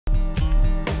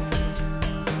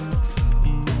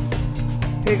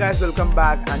Hey guys, welcome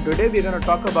back, and today we're going to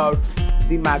talk about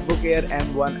the MacBook Air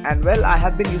M1. And well, I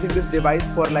have been using this device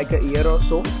for like a year or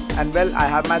so, and well, I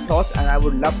have my thoughts and I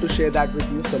would love to share that with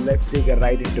you, so let's take a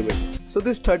right into it. So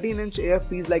this 13-inch Air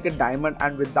feels like a diamond,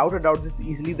 and without a doubt this is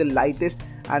easily the lightest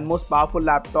and most powerful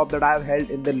laptop that I have held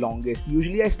in the longest.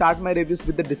 Usually I start my reviews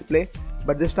with the display,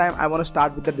 but this time I want to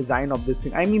start with the design of this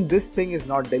thing. I mean, this thing is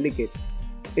not delicate.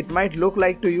 It might look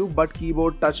like to you, but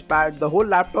keyboard, touchpad, the whole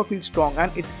laptop feels strong,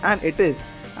 and it is.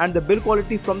 And the build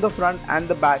quality from the front and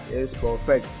the back is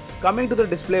perfect. Coming to the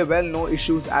display, well, no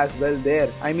issues as well there.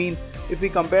 I mean, if we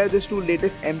compare this to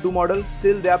latest M2 model,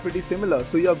 still they are pretty similar,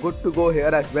 so you're good to go here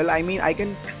as well. I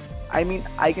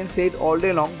can say it all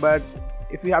day long, but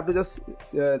if you have to just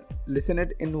listen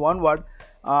it in one word,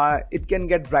 it can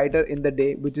get brighter in the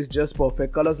day, which is just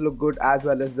perfect. Colors look good as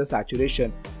well as the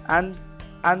saturation. And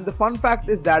the fun fact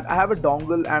is that I have a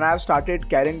dongle and I have started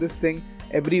carrying this thing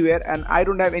everywhere and I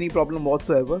don't have any problem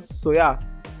whatsoever. So yeah,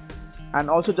 and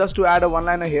also just to add a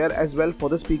one-liner here as well, for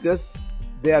the speakers,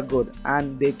 they are good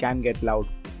and they can get loud.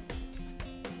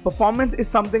 Performance is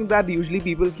something that usually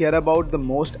people care about the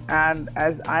most, and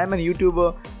as I am a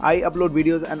YouTuber, I upload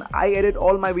videos and I edit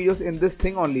all my videos in this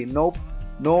thing only. Nope,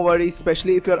 no worries,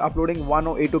 especially if you're uploading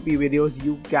 108p videos,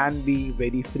 you can be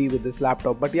very free with this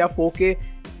laptop. But yeah, 4K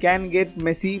can get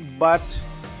messy, but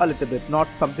a little bit,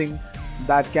 not something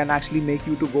that can actually make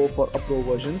you to go for a pro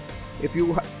versions. If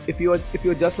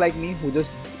you're just like me, who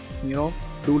just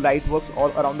do light works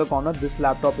all around the corner, this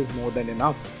laptop is more than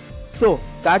enough. So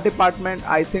that department,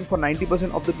 I think for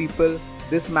 90% of the people,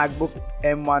 this MacBook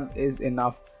M1 is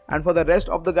enough. And for the rest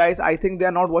of the guys, I think they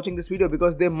are not watching this video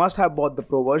because they must have bought the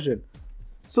pro version.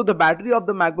 So the battery of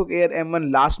the MacBook Air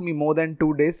M1 lasts me more than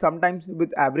 2 days, sometimes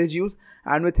with average use,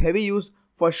 and with heavy use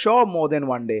for sure more than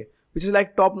 1 day, which is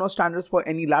like top-notch standards for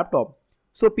any laptop.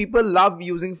 So people love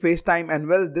using FaceTime, and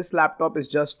well, this laptop is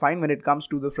just fine when it comes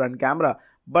to the front camera.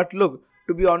 But look,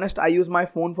 to be honest, I use my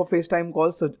phone for FaceTime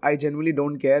calls, so I genuinely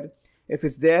don't care. If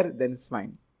it's there, then it's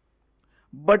fine.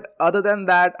 But other than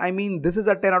that, I mean, this is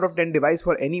a 10 out of 10 device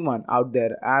for anyone out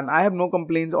there, and I have no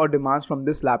complaints or demands from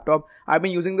this laptop. I've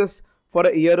been using this for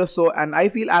a year or so, and I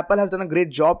feel Apple has done a great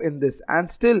job in this, and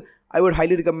still I would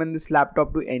highly recommend this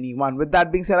laptop to anyone. With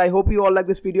that being said, I hope you all like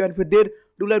this video, and if you did,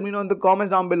 do let me know in the comments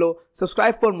down below.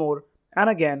 Subscribe for more, and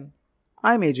again,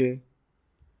 I'm AJ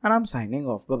and I'm signing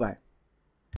off. Bye bye.